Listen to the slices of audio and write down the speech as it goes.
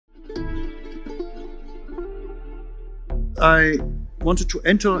I wanted to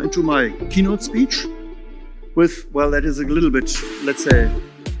enter into my keynote speech with, well, that is a little bit, let's say,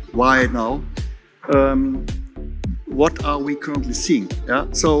 wide now. What are we currently seeing? Yeah?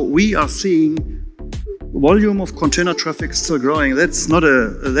 So we are seeing volume of container traffic still growing. That's a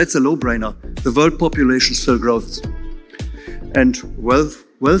no-brainer. The world population still grows, and wealth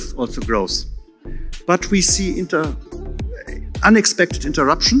also grows. But we see unexpected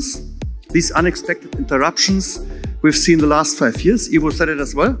interruptions. These unexpected interruptions we've seen the last 5 years. Ivo said it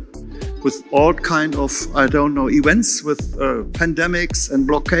as well, with all kind of, I don't know, events, with pandemics and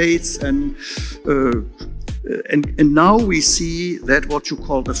blockades, and now we see that what you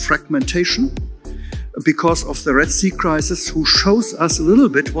call the fragmentation, because of the Red Sea crisis, who shows us a little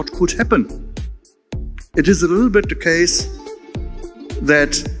bit what could happen. It is a little bit the case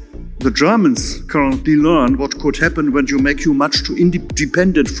that the Germans currently learn what could happen when you make you much too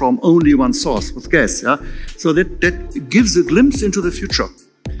dependent from only one source with gas. Yeah? So that gives a glimpse into the future.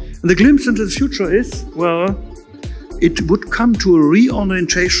 And the glimpse into the future is, well, it would come to a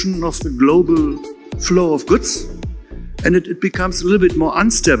reorientation of the global flow of goods, and it becomes a little bit more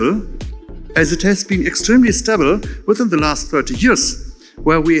unstable, as it has been extremely stable within the last 30 years,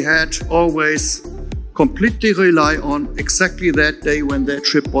 where we had always completely rely on exactly that day when that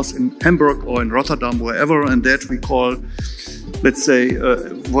ship was in Hamburg or in Rotterdam, wherever, and that we call, let's say,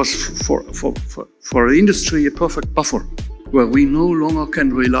 was for the industry a perfect buffer, where we no longer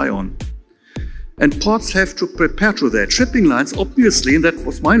can rely on. And ports have to prepare to that. Shipping lines, obviously, and that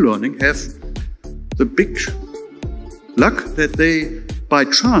was my learning, have the big luck that they, by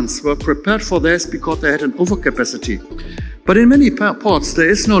chance, were prepared for this because they had an overcapacity. But in many ports, there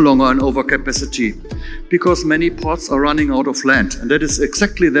is no longer an overcapacity, because many ports are running out of land. And that is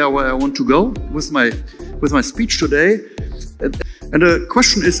exactly there where I want to go with my speech today. And the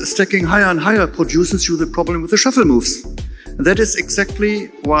question is, stacking higher and higher produces you the problem with the shuffle moves. And that is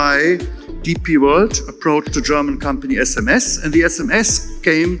exactly why DP World approached the German company SMS, and the SMS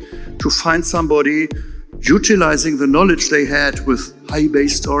came to find somebody utilizing the knowledge they had with Highbay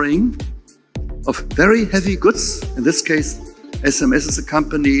storing of very heavy goods. In this case, SMS is a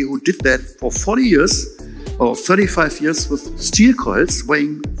company who did that for 40 years or 35 years with steel coils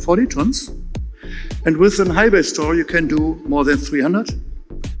weighing 40 tons. And with an Highbay store, you can do more than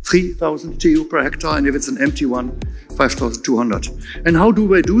 3,000 TU per hectare, and if it's an empty one, 5,200. And how do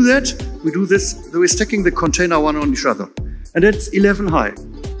we do that? We do this, we're stacking the container one on each other. And that's 11 high.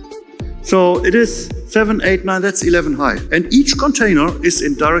 So it is 7, 8, 9, that's 11 high. And each container is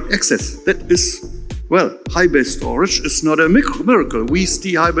in direct access. That is, well, Highbay storage is not a miracle. We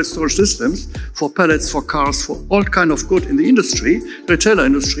see Highbay storage systems for pallets, for cars, for all kind of good in the industry, retailer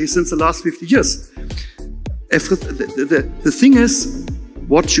industry, since the last 50 years. The thing is,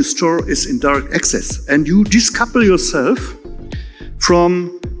 what you store is in direct access. And you decouple yourself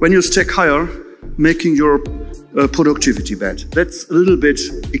from, when you stack higher, making your productivity bad. That's a little bit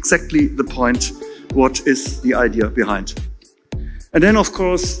exactly the point, what is the idea behind. And then, of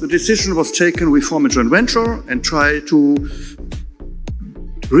course, the decision was taken, we form a joint venture and try to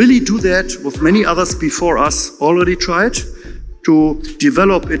really do that with many others before us already tried, to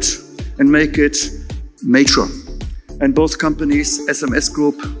develop it and make it mature. And both companies, SMS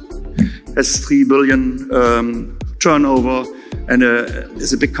Group has 3 billion turnover, and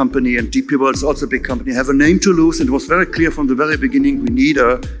is a big company, and DP World is also a big company, have a name to lose. And it was very clear from the very beginning, we need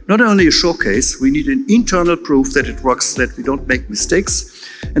not only a showcase, we need an internal proof that it works, that we don't make mistakes,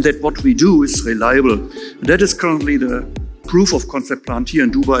 and that what we do is reliable. And that is currently the proof of concept plant here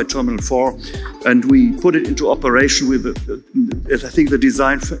in Dubai, Terminal 4, and we put it into operation with, I think the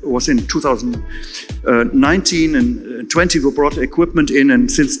design was in 2019, and 20 we brought equipment in,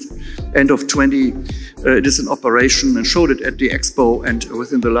 and since end of 20, it is in operation, and showed it at the expo, and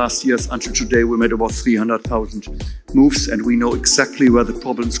within the last years until today we made about 300,000 moves, and we know exactly where the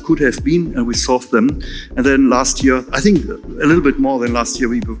problems could have been, and we solved them. And then last year, I think a little bit more than last year,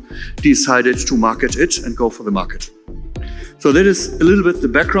 we decided to market it and go for the market. So that is a little bit the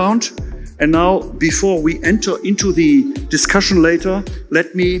background. And now, before we enter into the discussion later,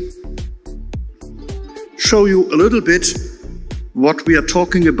 let me show you a little bit what we are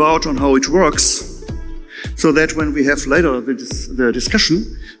talking about and how it works, so that when we have later the discussion,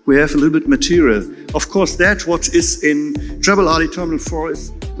 we have a little bit material. Of course, that what is in Jebel Ali Terminal 4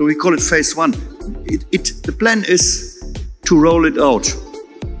 is, we call it phase 1. The plan is to roll it out.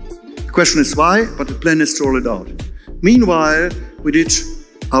 The question is why, but the plan is to roll it out. Meanwhile, we did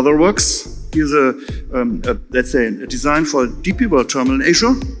other works. Here's let's say, a design for a DP World terminal in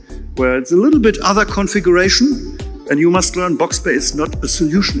Asia, where it's a little bit other configuration. And you must learn, Boxbay is not a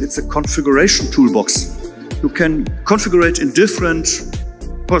solution, it's a configuration toolbox. You can configure it in different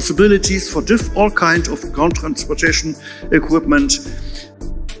possibilities for all kinds of ground transportation equipment.